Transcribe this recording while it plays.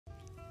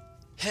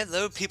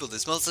Hello people,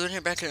 this is Melissa here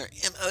back in our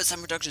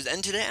MOSM Productions,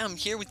 and today I'm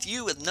here with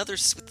you with another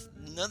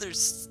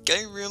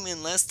Skyrim,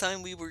 and last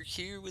time we were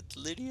here with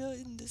Lydia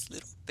in this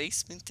little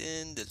basement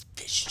and the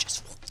fish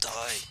just won't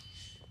die.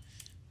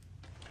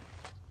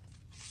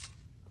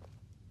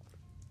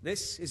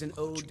 This is an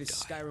ode to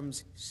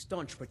Skyrim's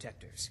staunch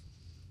protectors,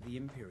 the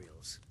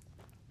Imperials.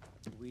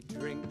 We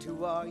drink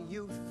to our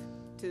youth,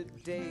 to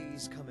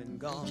days come and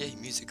gone. Yay,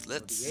 music,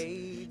 let's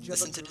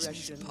listen to this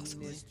music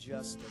possibly. Is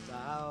just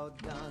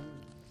about done.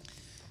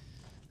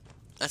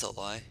 That's a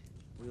lie.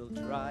 We'll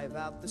drive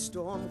out the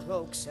storm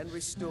cloaks and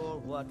restore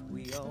what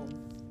we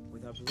own.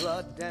 With our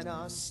blood and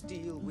our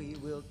steel, we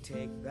will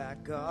take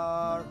back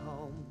our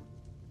home.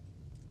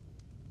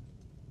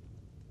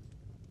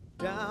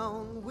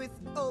 Down with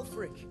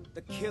Ulfric,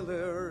 the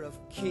killer of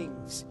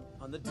kings.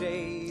 On the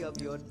day of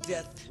your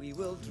death, we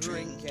will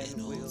drink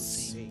and we'll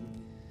sing.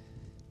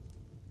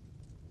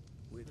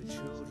 We're the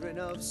children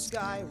of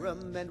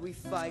Skyrim, and we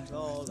fight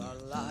all our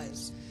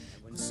lives.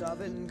 When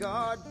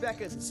Sovngarde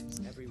beckons,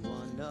 every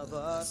one of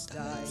us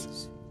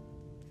dies.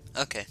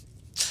 Okay.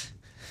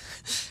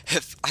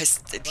 If I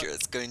sit here,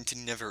 it's going to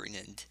never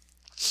end.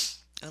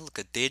 Oh, look,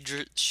 a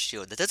Daedra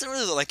shield. That doesn't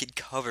really look like it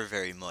cover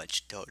very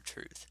much, to tell the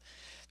truth.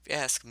 If you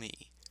ask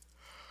me.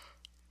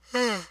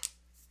 I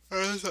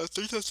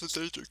think that's a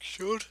Daedra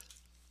shield.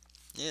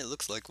 Yeah, it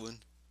looks like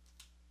one.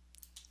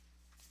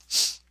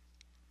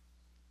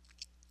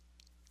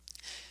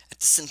 At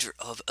the center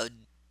of a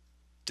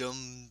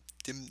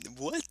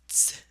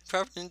what?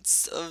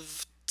 Province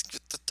of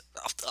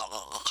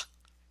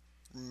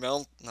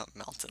not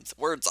mountains.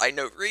 Words I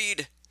know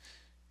read.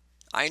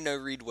 I know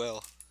read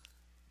well.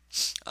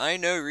 I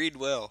know read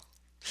well.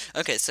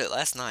 Okay, so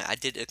last night I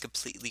did a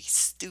completely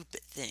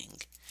stupid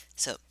thing.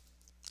 So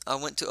I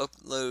went to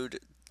upload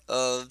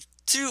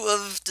two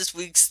of this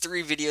week's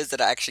 3 videos that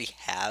I actually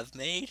have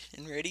made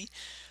and ready.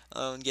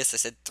 Yes, I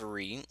said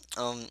 3.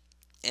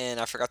 And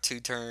I forgot to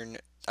turn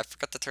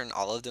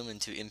all of them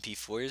into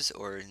MP4s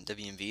or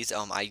WMVs.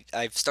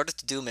 I've started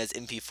to do them as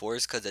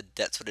MP4s because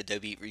that's what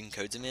Adobe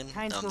encodes them in.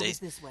 Kind is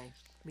this way.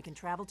 We can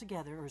travel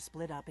together or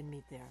split up and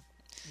meet there.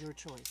 Your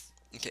choice.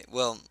 Okay,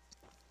 well,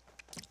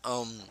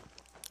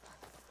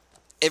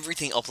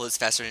 everything uploads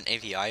faster than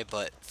AVI,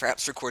 but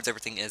Fraps records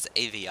everything as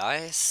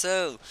AVI,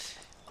 so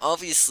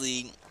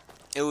obviously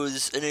it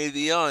was an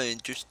AVI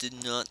and just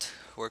did not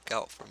work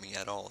out for me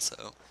at all,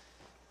 so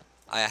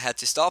I had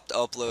to stop the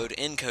upload,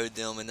 encode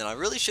them, and then I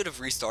really should have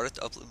restarted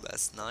the upload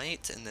last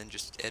night and then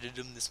just edited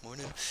them this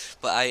morning.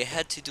 But I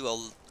had to do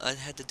a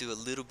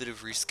little bit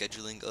of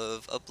rescheduling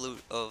of the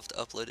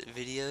uploaded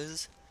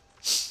videos,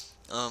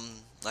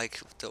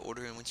 like the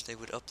order in which they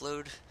would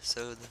upload,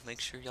 so to make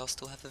sure y'all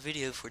still have a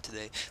video for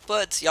today.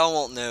 But y'all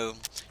won't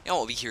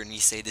be hearing me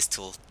say this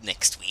till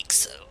next week,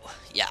 so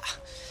yeah,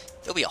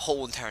 there'll be a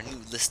whole entire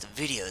new list of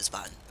videos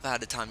by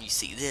the time you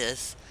see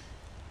this.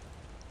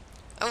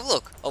 Oh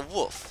look, a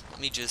wolf. Let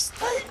me just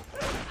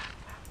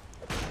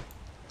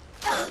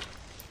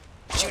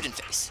shoot in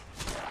face.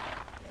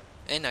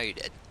 And now you're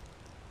dead.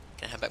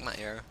 Can I have back my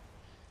arrow?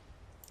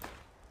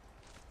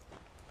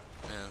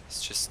 No,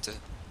 it's just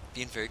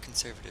being very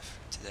conservative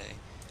today.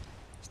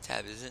 This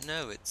tab isn't.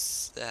 No,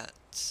 it's that.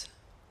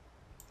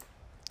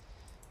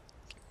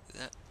 Get rid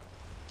of that.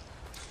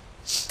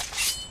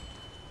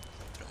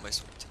 Put on my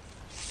sword.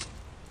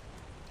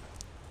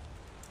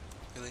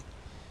 Really?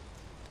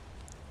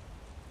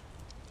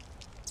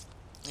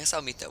 I guess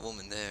I'll meet that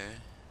woman there.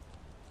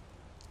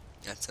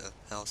 That's a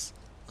house.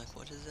 Like,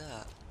 what is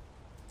that?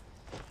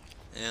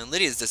 And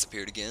Lydia's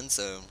disappeared again,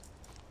 so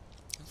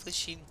hopefully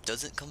she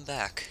doesn't come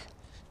back.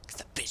 Because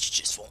that bitch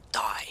just won't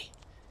die.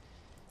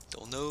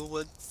 Don't know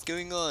what's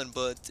going on,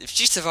 but if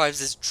she survives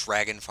this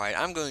dragon fight,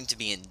 I'm going to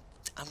be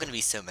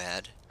so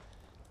mad.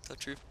 Is that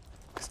true?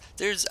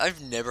 I've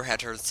never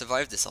had her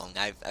survive this long.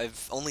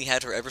 I've only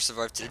had her ever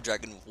survive to the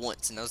dragon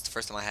once, and that was the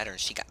first time I had her,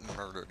 and she got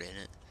murdered in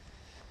it.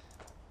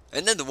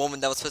 And then the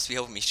woman that was supposed to be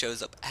helping me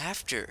shows up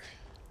after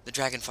the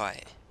dragon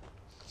fight,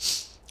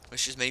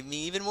 which just made me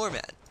even more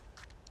mad.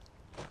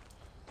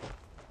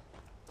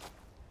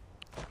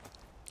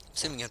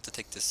 Assuming you have to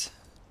take this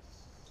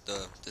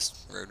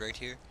road right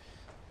here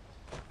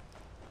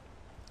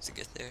to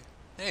get there.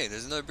 Hey,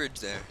 there's another bridge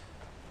there.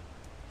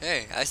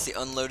 Hey, I see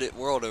unloaded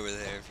world over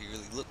there. If you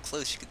really look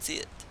close, you can see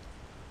it.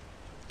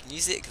 Can you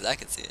see it? Because I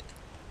can see it.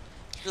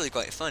 It's really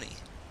quite funny.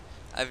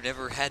 I've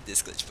never had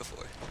this glitch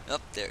before. Oh,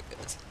 there it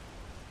goes.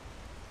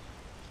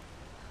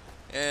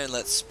 And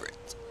let's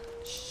sprint.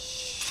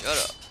 Shut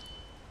up.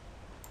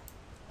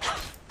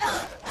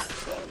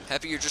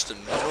 Happy you're just a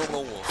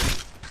normal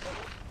wolf.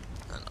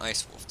 An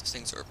ice wolf. Those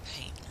things are a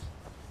pain.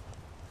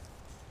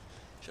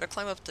 Should I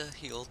climb up the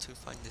hill to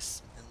find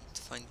this?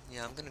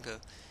 Yeah, I'm gonna go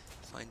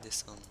find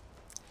this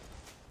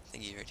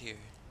thingy right here.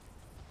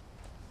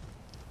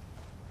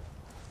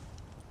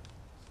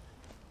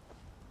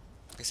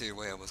 I guess either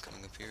way I was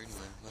coming up here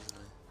anyway, wasn't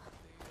I?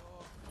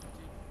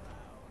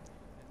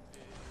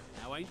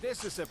 Now ain't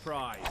this a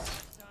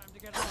surprise?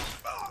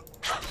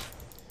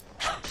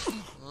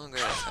 Oh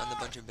great, I found a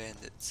bunch of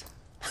bandits.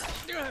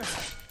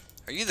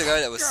 Are you the guy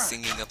that was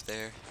singing up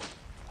there?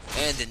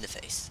 And in the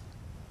face.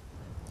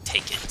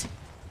 Take it.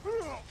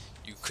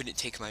 You couldn't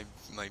take my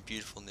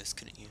beautifulness,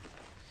 couldn't you?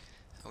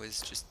 I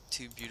was just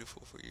too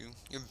beautiful for you.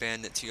 You're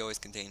bandits, you always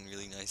contain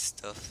really nice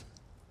stuff.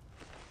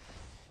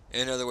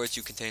 In other words,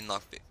 you contain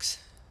lockpicks.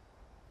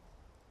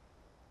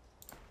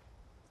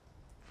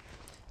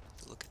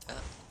 Look at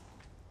that.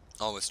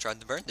 Always tried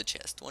to burn the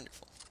chest.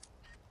 Wonderful.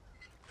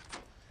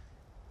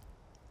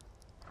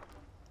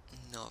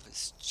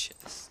 Novice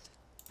chest.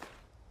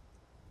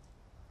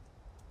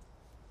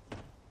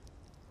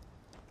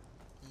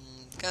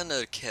 Got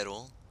another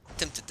kettle.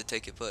 Tempted to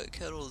take it, but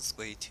kettle is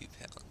way 2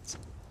 pounds.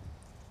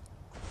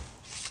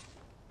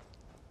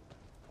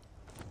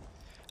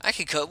 I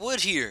could cut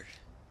wood here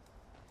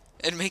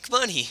and make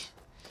money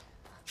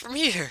from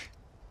here.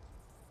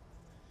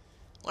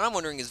 What I'm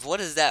wondering is, what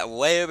is that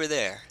way over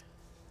there?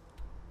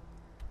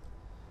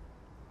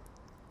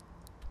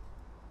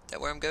 Is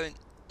that where I'm going?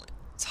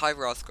 It's High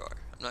Rothgar.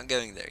 I'm not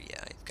going there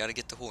yet. I've got to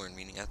get the horn,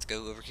 meaning I have to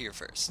go over here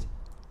first.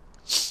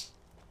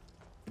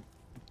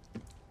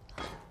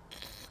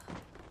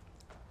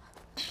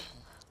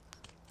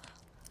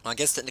 Well, I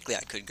guess technically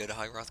I could go to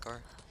High Rothgar,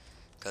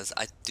 because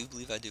I do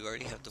believe I do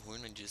already have the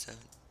horn. I just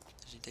haven't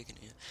actually taken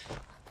it yet.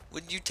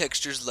 Would you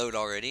textures load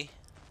already?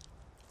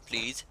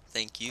 Please,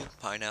 thank you.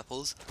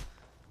 Pineapples.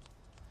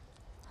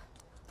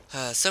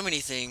 So many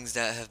things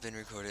that have been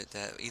recorded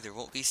that either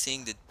won't be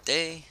seeing the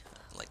day,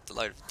 like the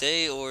light of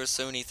day, or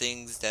so many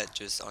things that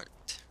just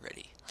aren't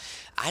ready.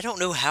 I don't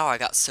know how I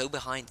got so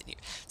behind in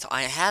here. So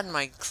I had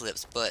my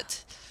clips,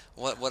 but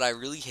what I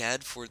really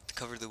had for to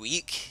cover the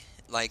week,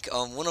 like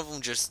one of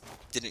them just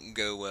didn't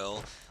go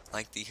well.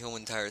 Like the whole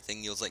entire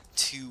thing, it was like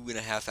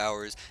 2.5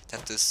 hours to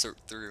have to sort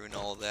through and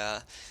all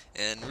that.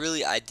 And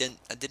really, I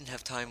didn't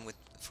have time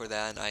for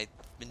that, and I've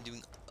been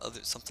doing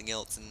something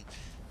else and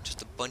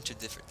just a bunch of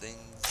different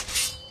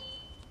things.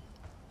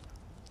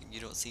 You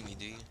don't see me,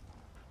 do you?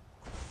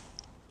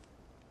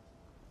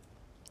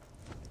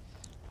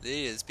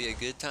 This be a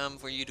good time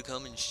for you to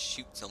come and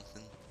shoot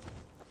something.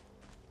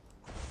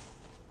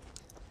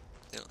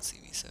 They don't see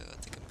me, so I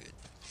think I'm good.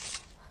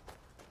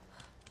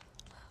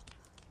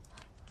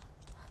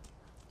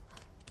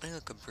 Hey,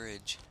 look, a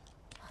bridge.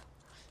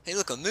 Hey,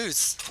 look, a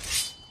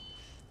moose!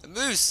 A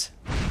moose!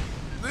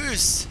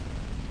 Moose!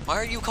 Why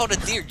are you called a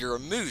deer? You're a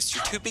moose.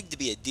 You're too big to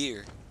be a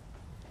deer.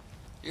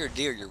 You're a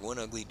deer. You're one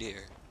ugly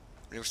deer.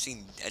 I've never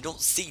seen.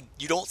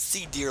 You don't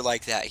see deer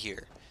like that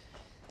here.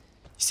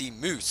 You see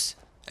moose.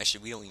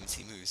 Actually, we don't even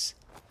see moose.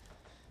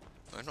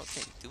 I don't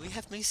think. Do we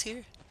have moose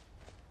here?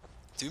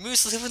 Do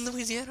moose live in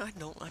Louisiana? I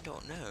don't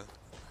know.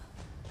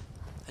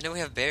 I know we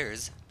have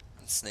bears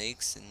and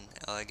snakes and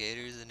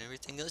alligators and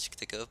everything else you can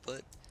think of,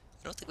 but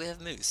I don't think we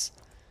have moose.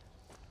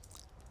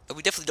 But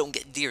we definitely don't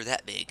get deer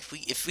that big.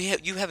 If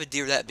you have a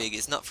deer that big,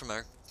 it's not from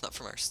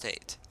our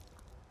state.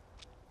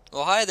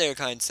 Well, hi there,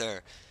 kind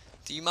sir.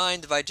 Do you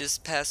mind if I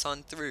just pass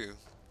on through?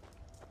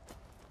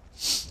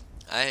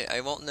 I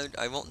won't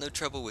no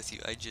trouble with you.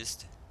 I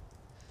just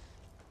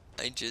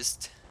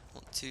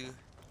want to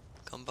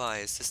come by.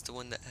 Is this the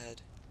one that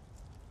had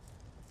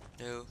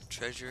no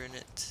treasure in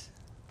it?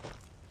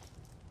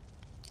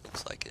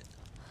 Looks like it.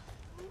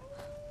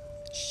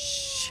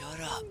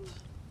 Shut up.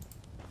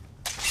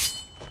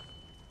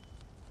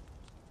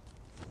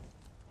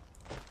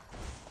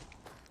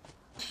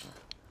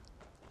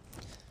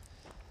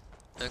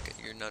 Okay,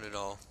 you're not at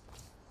all.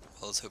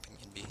 I was hoping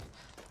you'd be.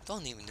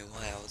 Don't even know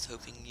why I was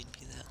hoping you'd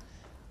be that.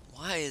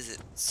 Why is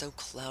it so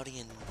cloudy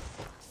and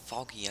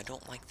foggy? I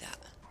don't like that.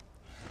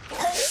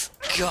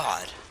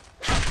 God!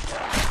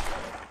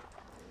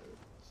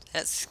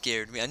 That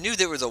scared me. I knew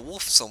there was a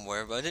wolf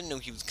somewhere, but I didn't know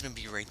he was gonna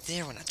be right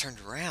there when I turned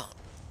around.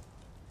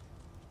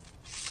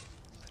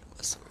 Put on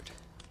my sword.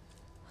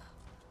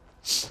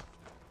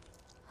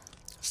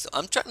 So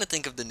I'm trying to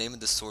think of the name of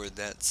the sword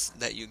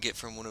that you get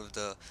from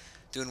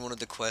doing one of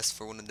the quests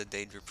for one of the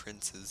Daedra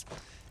princes.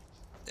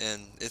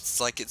 And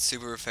it's like it's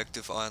super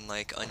effective on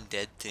like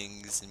undead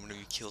things, and whenever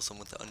you kill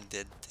someone with an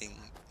undead thing,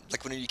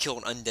 like whenever you kill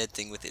an undead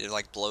thing with it, it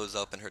like blows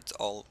up and hurts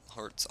all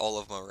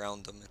of them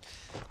around them, and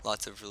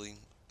lots of really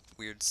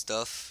weird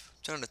stuff.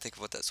 I'm trying to think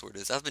of what that sword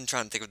is. I've been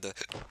trying to think of the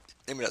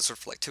name of that sword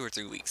for like 2 or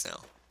 3 weeks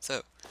now.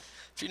 So,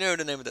 if you know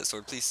the name of that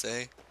sword, please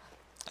say.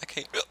 I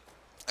can't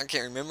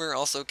remember.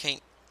 Also,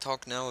 can't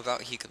talk now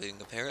about hiccuping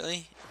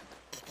apparently.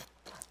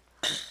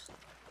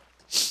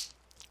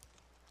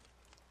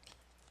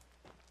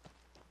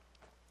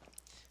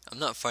 I'm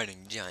not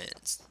fighting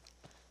giants.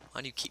 Why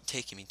do you keep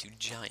taking me to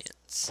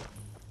giants?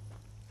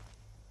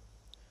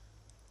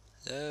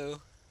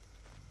 Hello?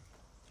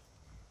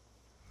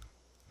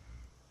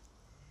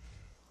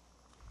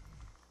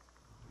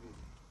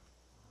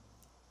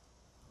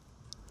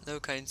 Hello,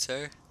 kind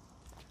sir.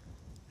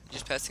 I'm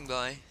just passing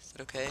by. Is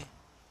that okay?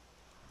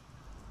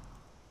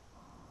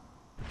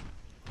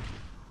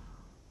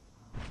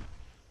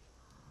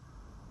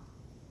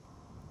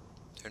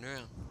 Turn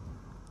around.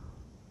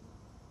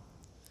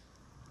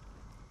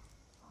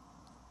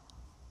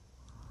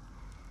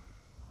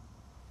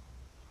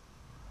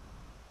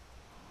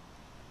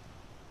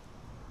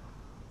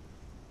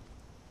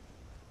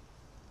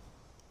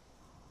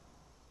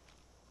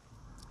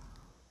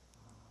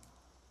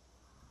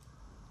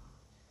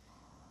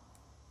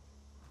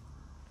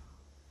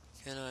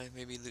 Can I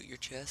maybe loot your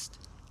chest?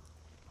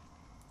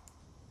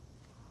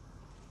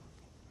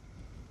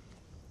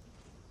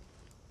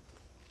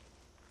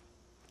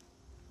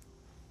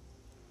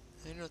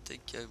 I don't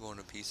think I want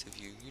a piece of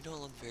you. You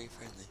don't look very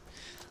friendly.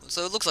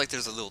 So it looks like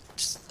there's a little,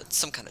 just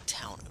some kind of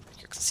town over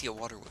here. I can see a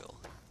water wheel.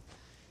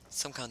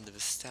 Some kind of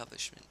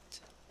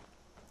establishment.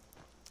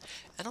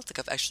 I don't think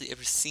I've actually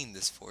ever seen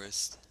this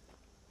forest.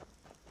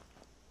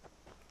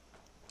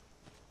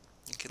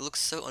 Like, it looks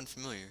so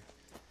unfamiliar.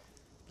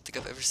 I don't think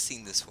I've ever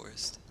seen this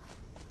forest.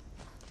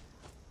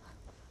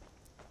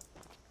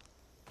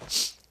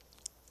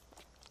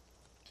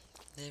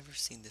 Never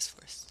seen this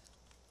forest.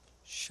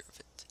 Sure of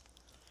it.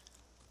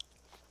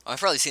 Oh, I've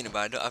probably seen it,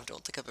 but I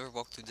don't think I've ever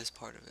walked through this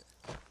part of it.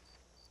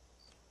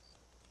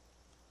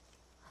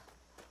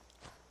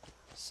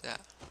 What's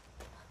that?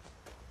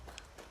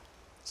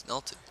 It's an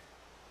altar.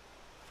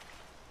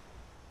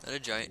 Not a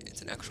giant,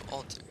 it's an actual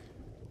altar.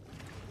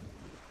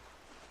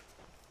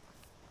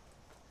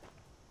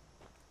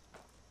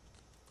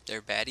 There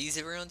are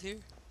baddies around here?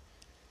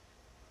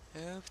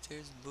 Oh,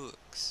 there's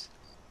books.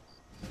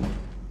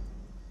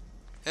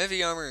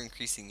 Heavy armor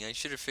increasing. I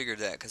should have figured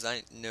that, because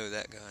I know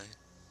that guy.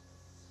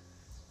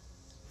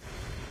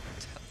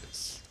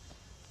 Tablets.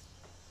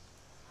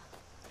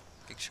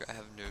 Make sure I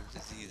have no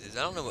diseases.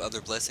 I don't know what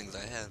other blessings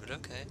I have, but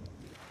okay.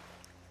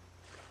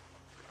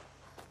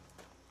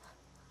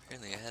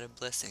 Apparently I had a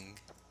blessing.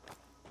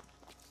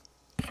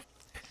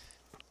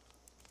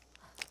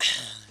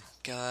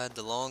 God,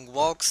 the long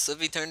walks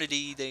of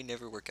eternity, they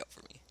never work out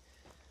for me.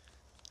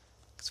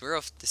 Because we're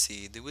off to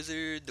see the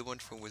wizard, the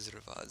wonderful Wizard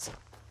of Oz.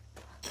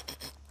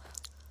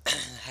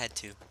 Had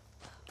to.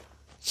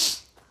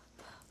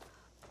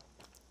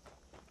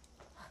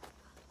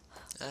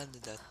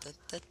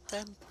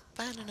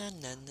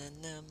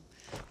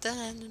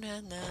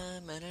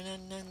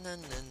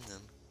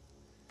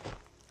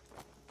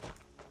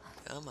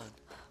 Come on.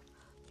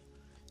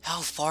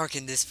 How far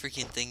can this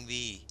freaking thing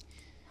be?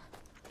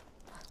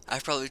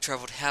 I've probably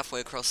traveled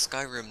halfway across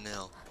Skyrim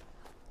now.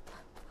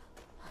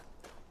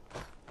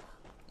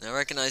 Now I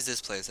recognize this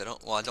place. I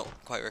don't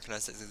quite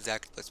recognize this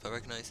exact place, but I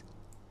recognize.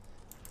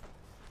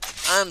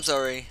 I'm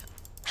sorry.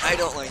 I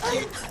don't like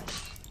you.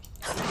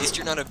 At least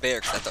you're not a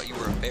bear, because I thought you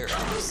were a bear at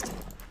first.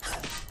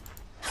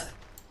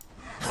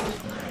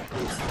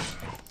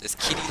 This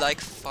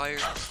kitty-like fire,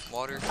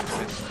 water.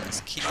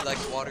 This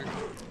kitty-like water.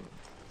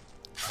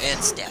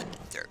 And stabbed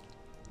there.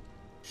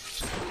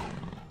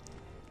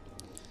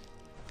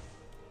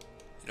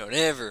 You don't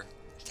ever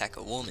attack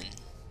a woman.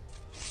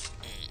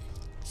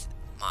 It's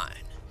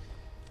mine.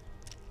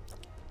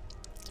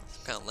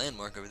 Some kind of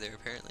landmark over there,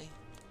 apparently.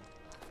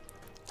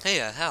 Hey,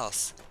 a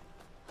house.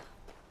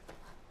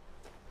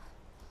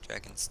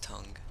 Dragon's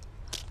tongue.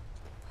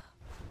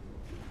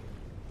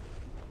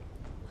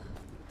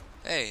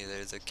 Hey,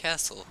 there's a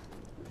castle.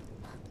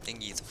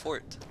 Thingy's a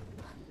fort.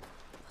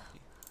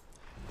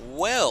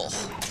 Well,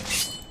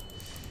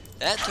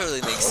 that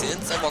totally makes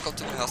sense. I walk up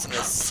to the house and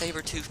a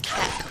saber-toothed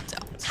cat comes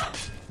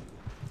out.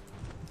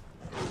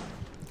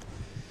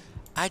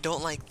 I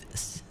don't like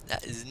this.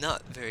 That is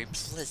not very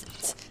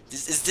pleasant.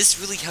 Is this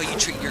really how you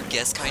treat your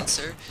guests, kind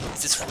sir?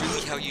 Is this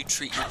really how you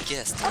treat your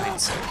guests, kind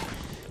sir?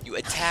 You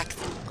attack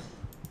them.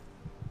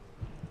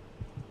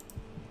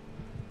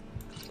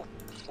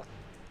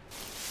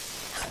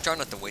 Try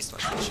not to waste my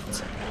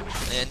patience.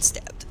 And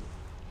stabbed.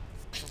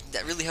 Is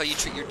that really how you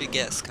treat your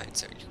guests, kind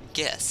sir? Your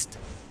guest.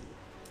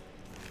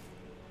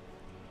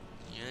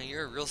 Yeah,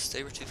 you're a real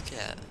saber-toothed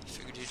cat.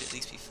 Figured you'd at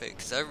least be fake,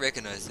 because I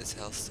recognize this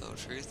house, to tell the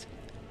truth.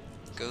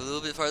 Go a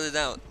little bit farther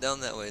down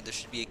that way. There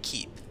should be a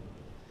keep.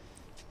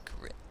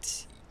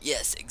 Correct.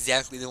 Yes,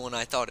 exactly the one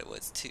I thought it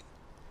was, too.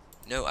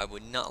 No, I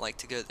would not like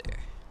to go there.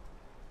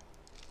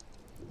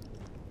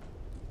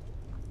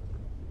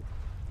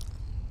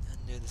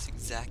 I know this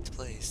exact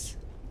place.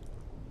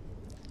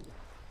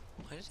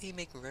 Why did he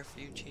make a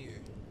refuge here?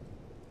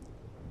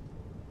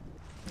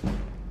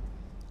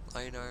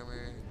 Light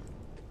armor.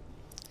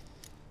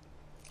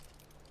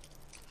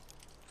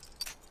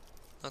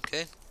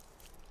 Okay.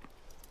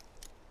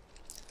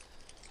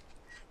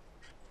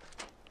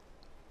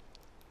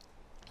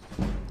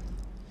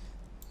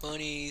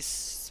 Money,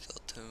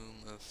 spell tome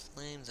of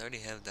flames. I already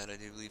have that, I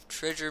do believe.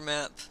 Treasure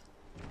map.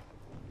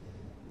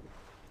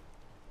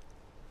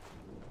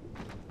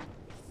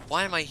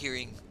 Why am I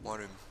hearing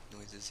water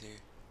noises here?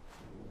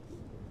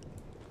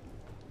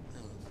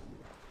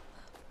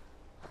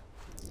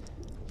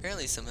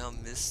 Apparently somehow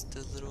missed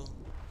the little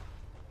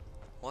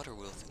water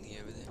wheel thingy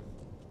over there.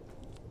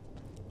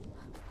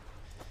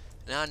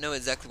 Now I know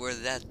exactly where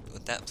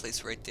what that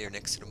place right there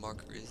next to the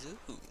marker is.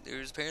 Ooh,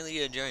 there's apparently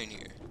a giant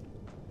here.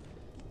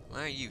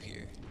 Why are you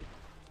here?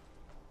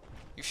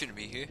 You shouldn't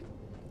be here.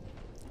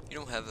 You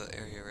don't have an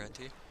area around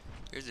here.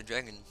 There's a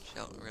dragon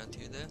shouting around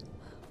here though.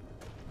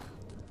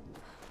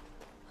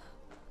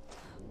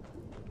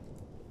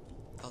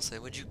 I'll say,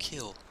 what'd you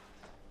kill?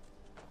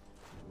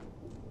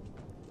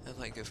 I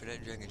might go for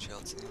that dragon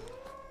shout soon.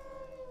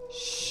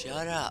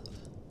 Shut up.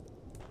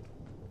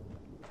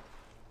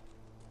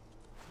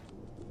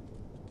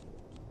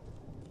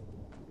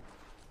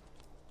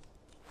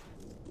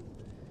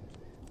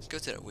 Go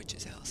to that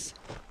witch's house.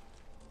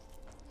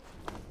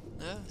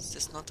 No, it's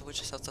just not the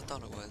witch's house I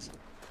thought it was.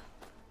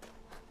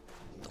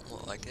 Don't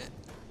look like it.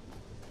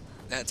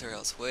 That's her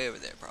house way over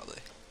there, probably.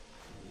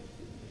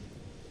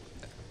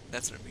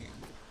 That's what I mean.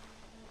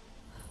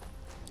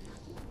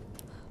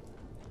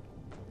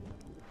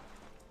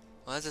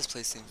 Why does this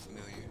place seem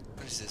familiar?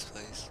 What is this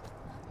place?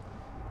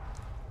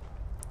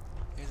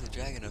 There's a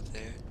dragon up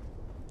there.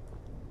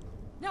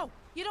 No,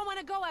 you don't want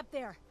to go up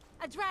there.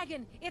 A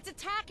dragon, it's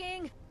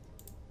attacking.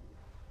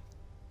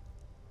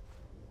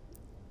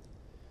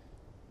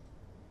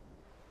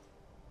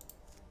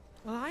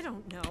 Well, I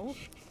don't know.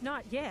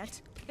 Not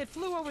yet. It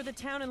flew over the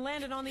town and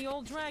landed on the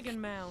old dragon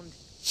mound.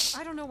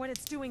 I don't know what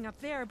it's doing up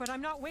there, but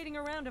I'm not waiting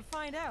around to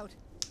find out.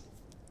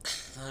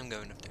 I'm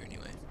going up there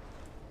anyway.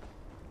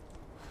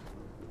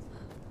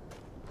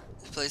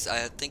 This place,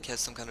 I think, has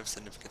some kind of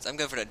significance. I'm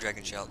going for that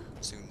dragon shout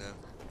soon, though.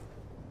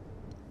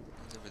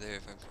 It's over there,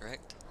 if I'm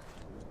correct.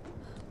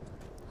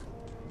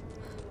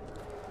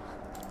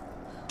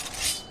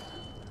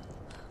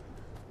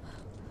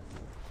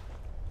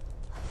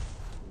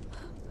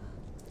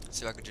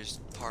 See if I could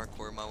just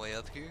parkour my way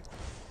up here,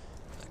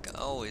 like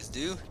I always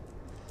do.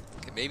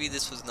 Okay, maybe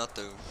this was not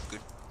the good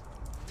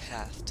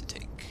path to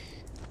take.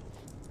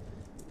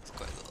 It's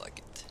quite a little like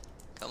it.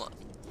 Come on,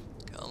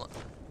 come on.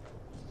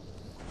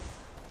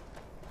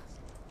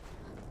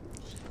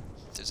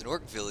 There's an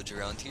orc village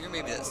around here.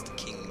 Maybe that's the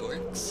king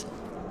orcs.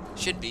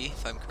 Should be,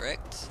 if I'm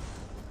correct.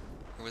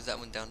 Or was that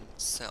one down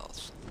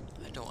south?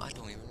 I don't even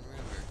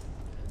remember.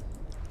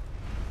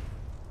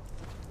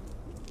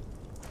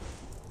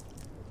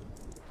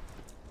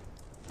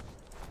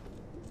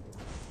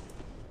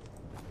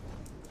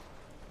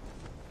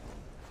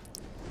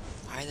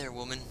 Hi there,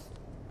 woman.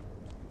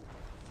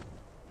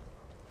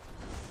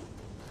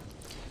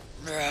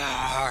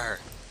 Rawr.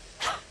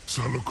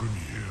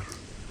 Salokunir,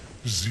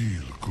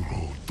 Zil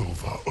Gro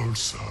Dova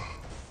Ursa.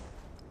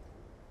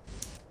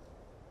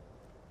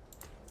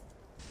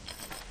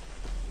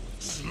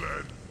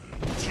 Sled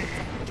Teed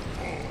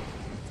Paul.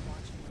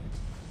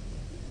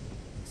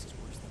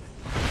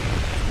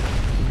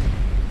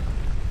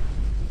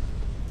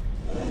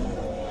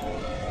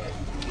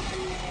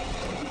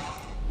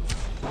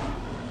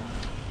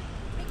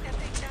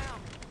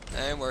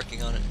 I'm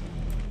working on it.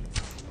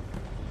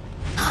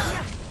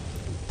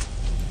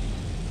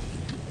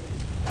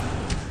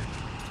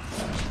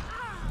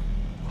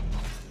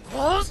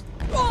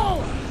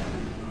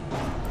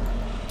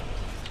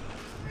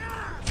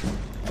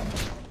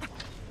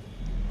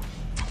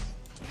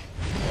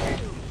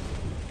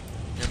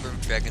 Number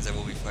of dragons I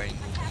will be fighting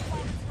will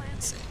be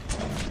insane.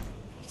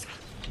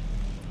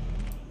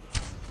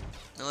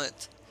 You know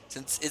what?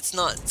 Since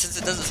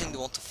it doesn't seem to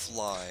want to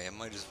fly, I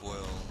might as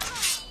well.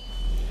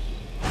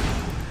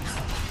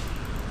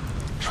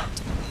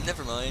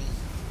 Never mind.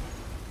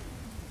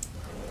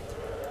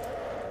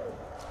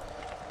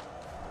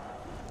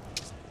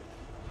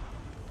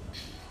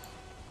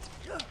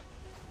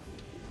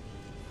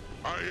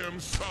 I am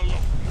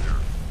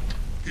Salokunir.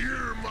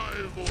 Hear my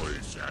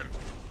voice and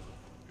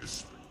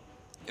whisper.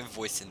 A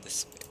voice in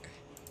despair.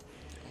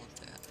 I want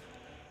that.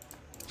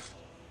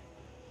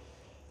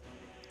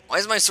 Why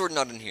is my sword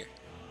not in here?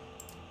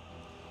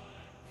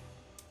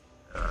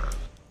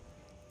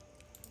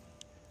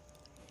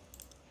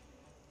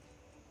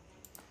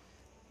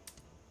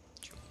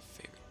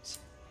 Favorites.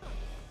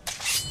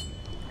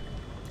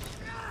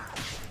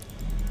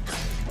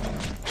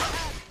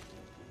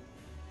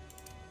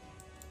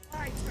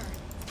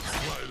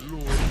 My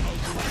lord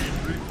Alduin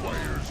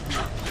requires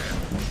your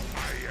death. I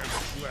am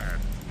glad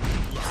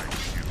like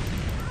you.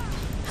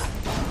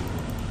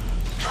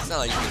 It's not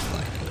like you can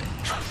fly anyway.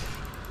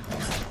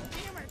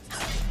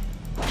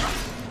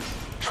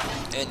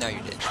 And now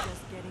you're dead.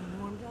 Just getting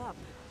warmed up.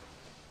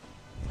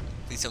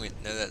 Please tell me.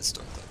 No, that's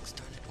Stormcloaks.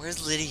 Darn it. Where's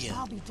Lydia?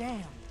 I'll be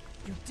damned.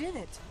 You did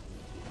it.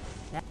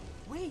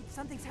 Wait,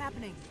 something's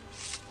happening.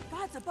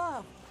 God's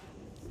above.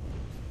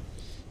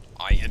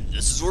 I am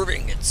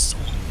absorbing its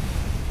soul.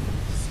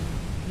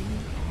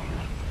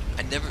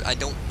 I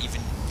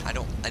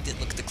didn't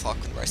look at the clock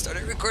whenever I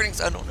started recording,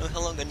 so I don't know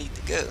how long I need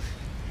to go.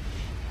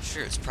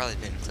 Sure, it's probably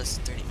been close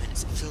to 30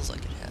 minutes. It feels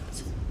like it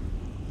has.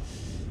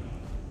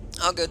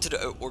 I'll go to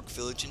the orc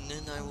village and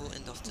then I will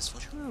end off this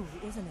one. True,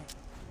 isn't it?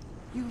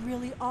 You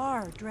really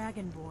are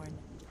Dragonborn.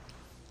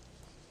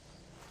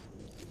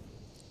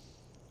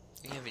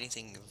 Do you have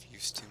anything of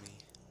use to me?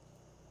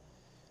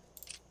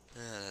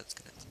 That's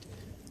gonna have to do.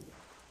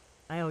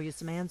 I owe you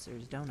some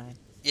answers, don't I?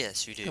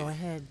 Yes, you do. Go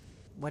ahead.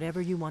 Whatever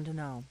you want to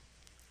know.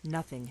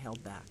 Nothing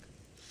held back.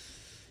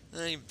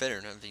 You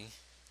better not be.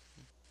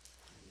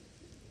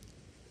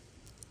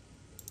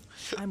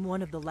 I'm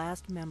one of the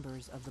last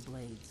members of the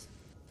Blades.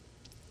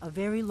 A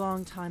very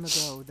long time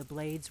ago, the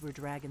Blades were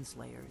dragon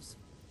slayers,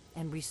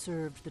 and we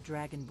served the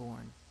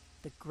Dragonborn,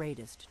 the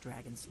greatest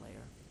dragon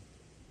slayer.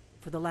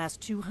 For the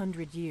last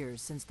 200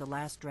 years since the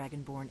last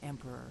Dragonborn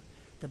Emperor,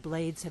 the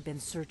Blades have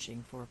been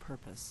searching for a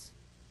purpose.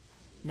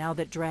 Now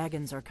that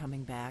dragons are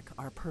coming back,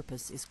 our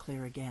purpose is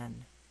clear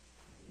again.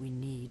 We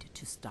need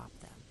to stop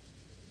them.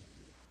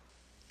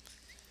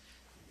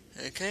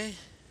 Okay.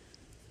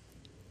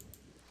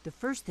 The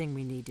first thing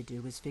we need to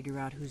do is figure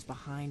out who's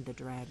behind the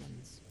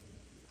dragons.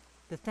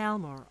 The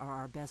Thalmor are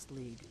our best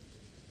lead.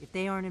 If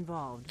they aren't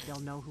involved, they'll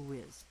know who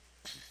is.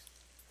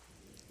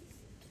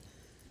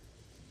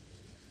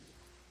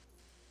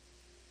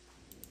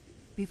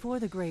 Before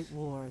the Great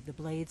War, the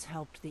Blades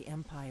helped the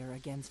Empire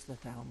against the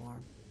Thalmor.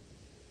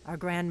 Our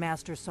Grand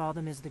Master saw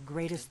them as the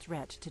greatest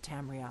threat to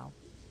Tamriel.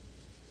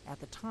 At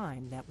the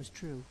time, that was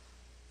true.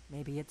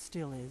 Maybe it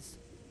still is.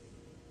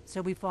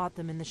 So we fought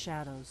them in the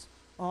shadows,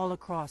 all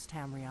across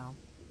Tamriel.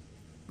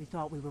 We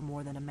thought we were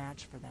more than a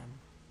match for them.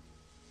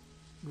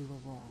 We were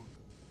wrong.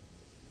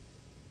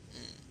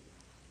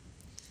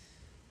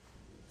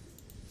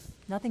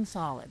 Nothing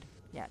solid,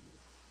 yet.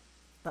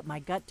 But my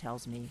gut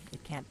tells me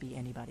it can't be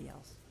anybody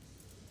else.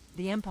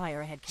 The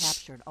Empire had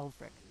captured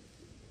Ulfric.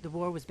 The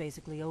war was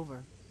basically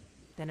over.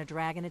 Then a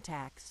dragon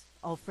attacks,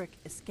 Ulfric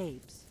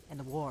escapes, and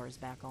the war is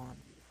back on.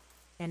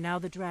 And now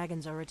the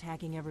dragons are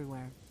attacking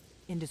everywhere,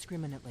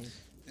 indiscriminately.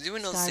 Is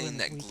anyone else Skyrim seeing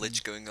that is glitch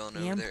weakened. going on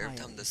The over there every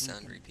Empire time the is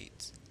sound weakened.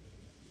 repeats?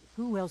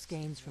 Who else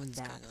gains from What's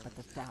that going on but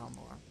the over there?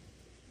 Thalmor?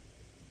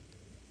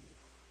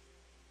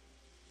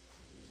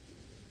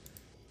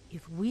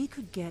 If we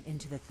could get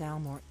into the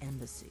Thalmor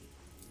embassy,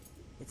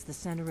 it's the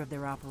center of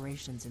their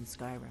operations in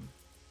Skyrim.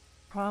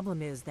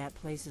 Problem is, that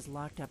place is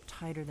locked up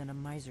tighter than a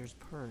miser's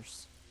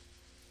purse.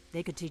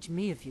 They could teach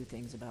me a few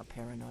things about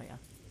paranoia.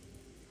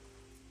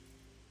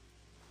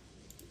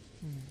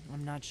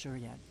 I'm not sure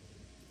yet.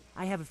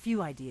 I have a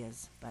few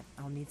ideas, but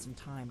I'll need some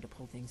time to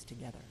pull things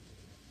together.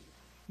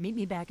 Meet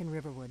me back in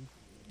Riverwood.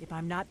 If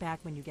I'm not back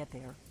when you get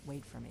there,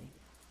 wait for me.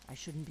 I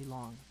shouldn't be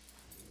long.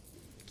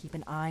 Keep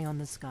an eye on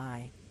the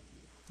sky.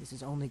 This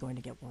is only going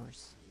to get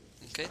worse.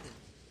 Okay then.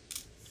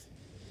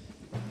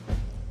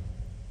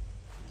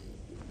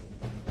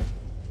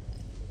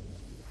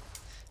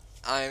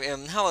 I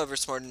am, however,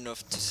 smart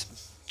enough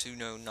to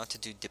know not to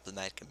do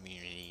diplomatic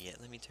immunity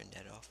yet. Let me turn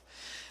that off.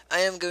 I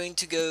am going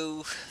to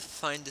go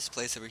find this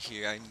place over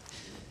here.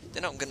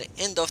 Then I'm going to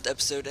end off the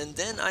episode, and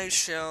then I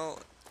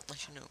shall...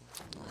 Actually, no. I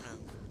don't know.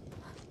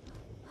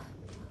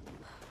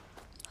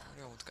 Where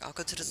do I want to go? I'll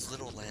go to this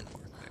little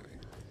landmark over here.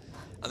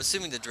 I'm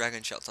assuming the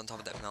dragon shout's on top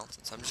of that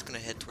mountain, so I'm just going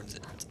to head towards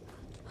it.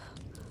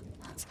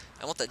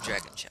 I want that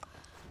dragon shout.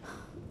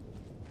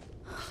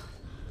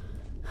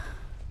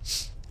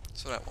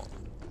 That's what I want.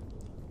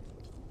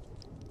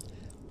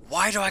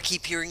 Why do I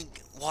keep hearing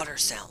water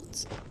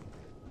sounds?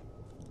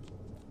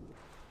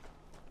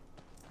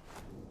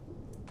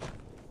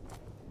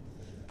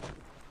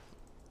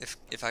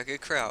 If I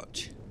could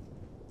crouch,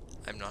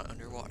 I'm not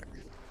underwater.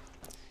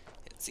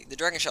 Let's see, the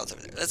dragon shout's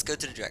over there. Let's go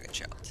to the dragon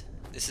shout.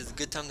 This is a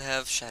good time to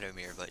have Shadow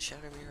Mirror, but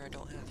Shadow Mirror I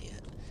don't have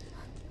yet.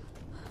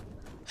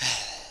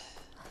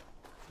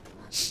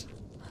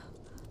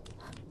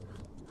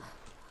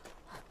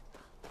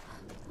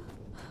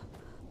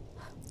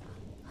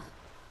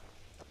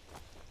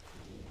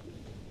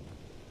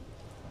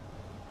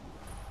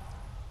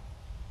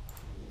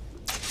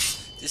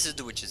 This is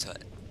the witch's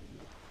hut.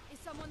 Is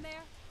someone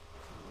there?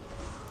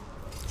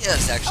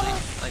 Yes, actually,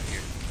 I'm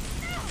here.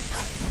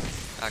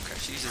 Ah, crap,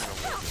 she uses a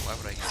wolf. Why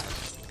would I use her?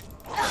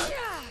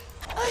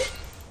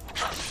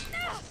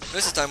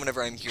 Most of the time,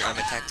 whenever I'm here, I'm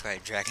attacked by a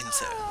dragon,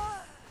 so...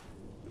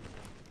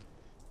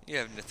 You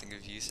have nothing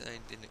of use. I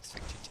didn't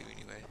expect you to,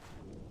 anyway.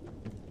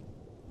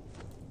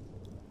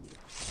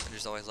 I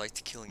just always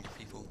liked killing your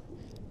people.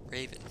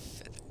 Raven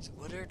feathers.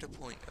 What are the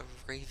point of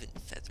raven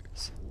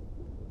feathers?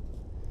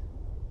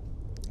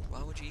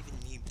 Why would you even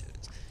need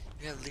those?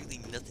 You have literally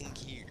nothing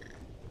here.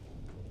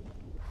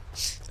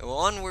 So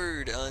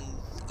onward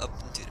up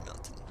into the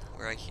mountain,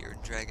 where I hear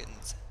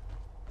dragons.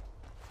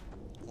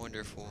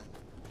 Wonderful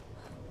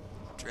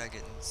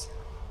dragons.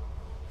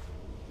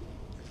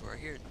 Where I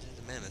hear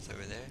the mammoth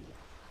over there.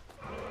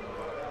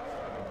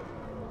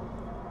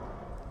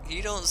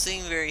 You don't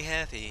seem very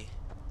happy.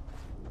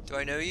 Do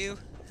I know you?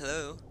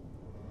 Hello?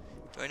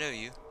 Do I know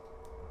you?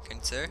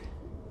 Kind sir?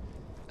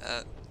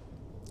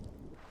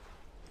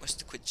 What's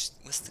the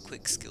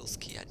quick skills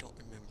key? I don't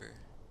remember.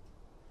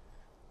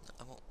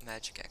 I want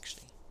magic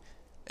actually.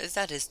 Is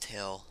that his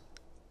tail?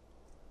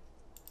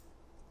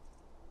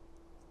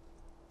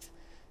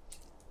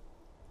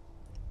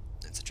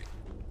 That's a dragon.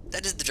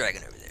 That is the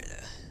dragon over there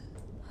though.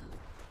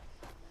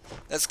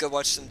 Let's go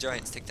watch some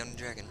giants take down a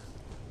dragon.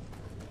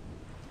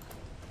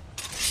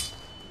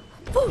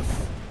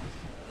 Poof!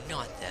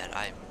 Not that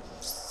I'm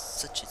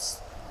such a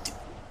stupid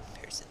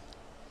person.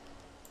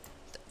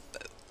 The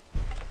bow.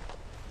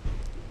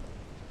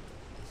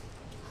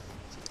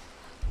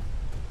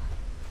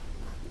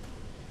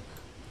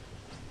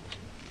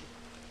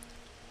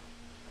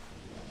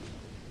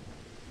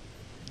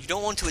 You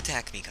don't want to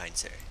attack me, kind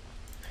sir.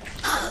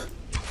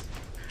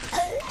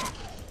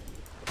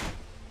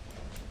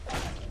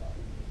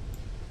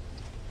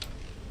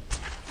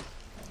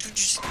 Did you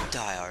just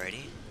die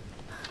already?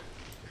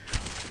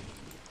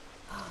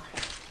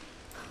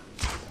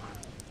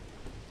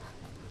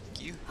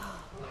 Thank you.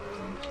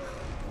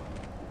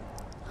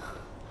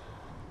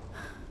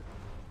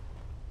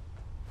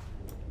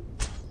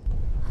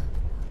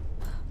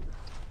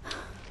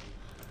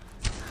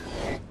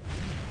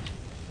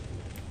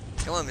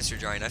 Come on, Mr.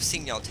 Giant. I've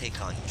seen y'all take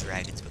on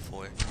dragons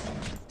before.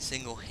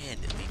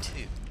 Single-handedly,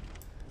 too.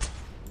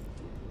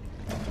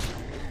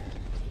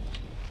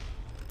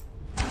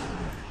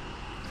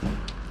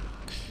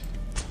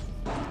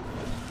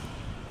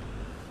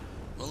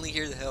 I'm only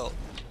here to help.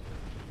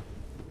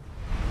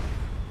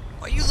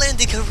 Why are you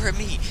landing over at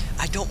me?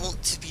 I don't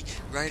want to be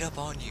right up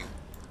on you.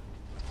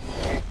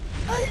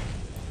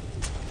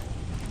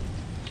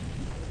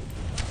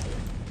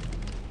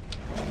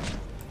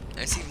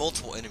 I see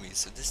multiple enemies,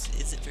 so this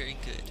isn't very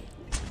good.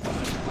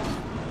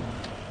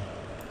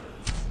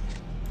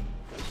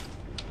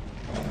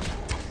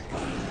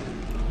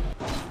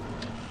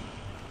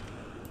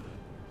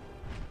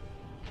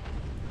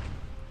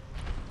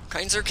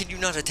 Kind sir, can you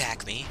not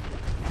attack me?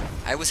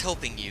 I was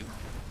helping you.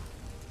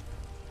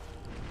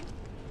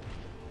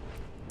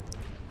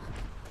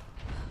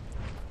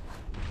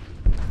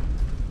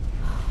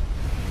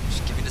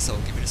 Just give me the soul,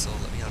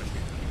 let me out of here.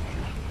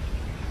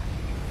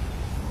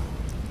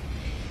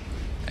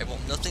 I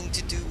want nothing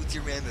to do with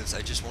your mammoths,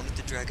 I just wanted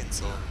the dragon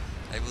soul.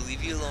 I will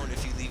leave you alone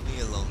if you leave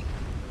me alone.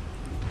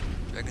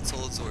 Dragon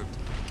soul absorbed.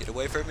 Get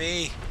away from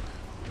me!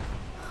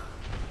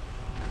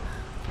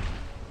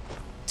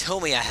 Tell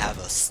me I have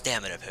a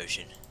stamina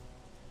potion.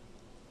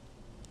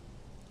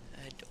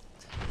 I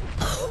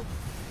don't.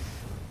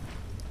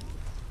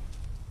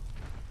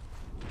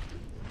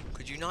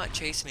 Could you not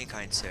chase me,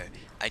 kind sir?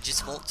 I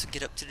just want to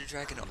get up to the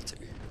dragon altar.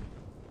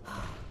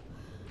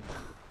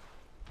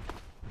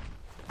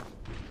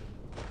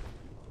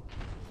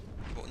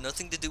 I want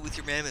nothing to do with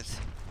your mammoth.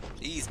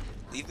 Please,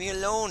 leave me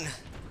alone.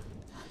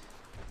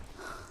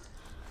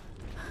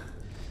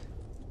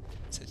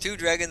 So 2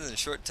 dragons in a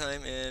short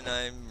time, and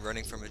I'm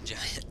running from a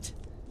giant.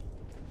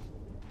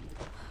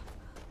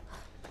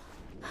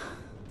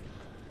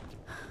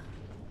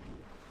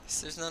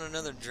 Guess there's not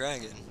another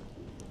dragon.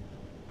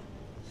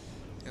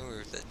 Oh,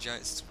 if that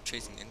giant's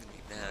chasing me, I'm gonna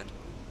be mad.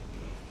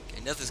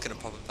 Okay, nothing's gonna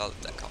pop up out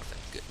of that coffin.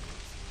 Good.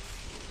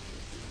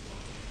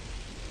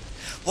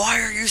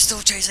 Why are you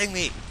still chasing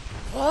me?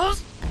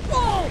 What?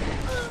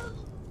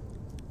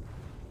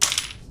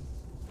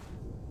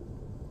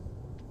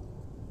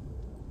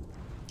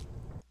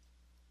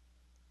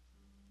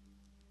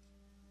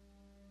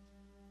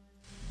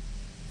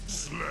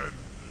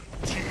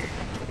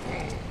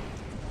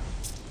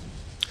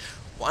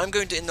 Well, I'm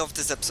going to end off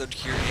this episode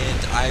here,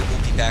 and I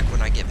will be back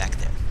when I get back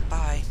there.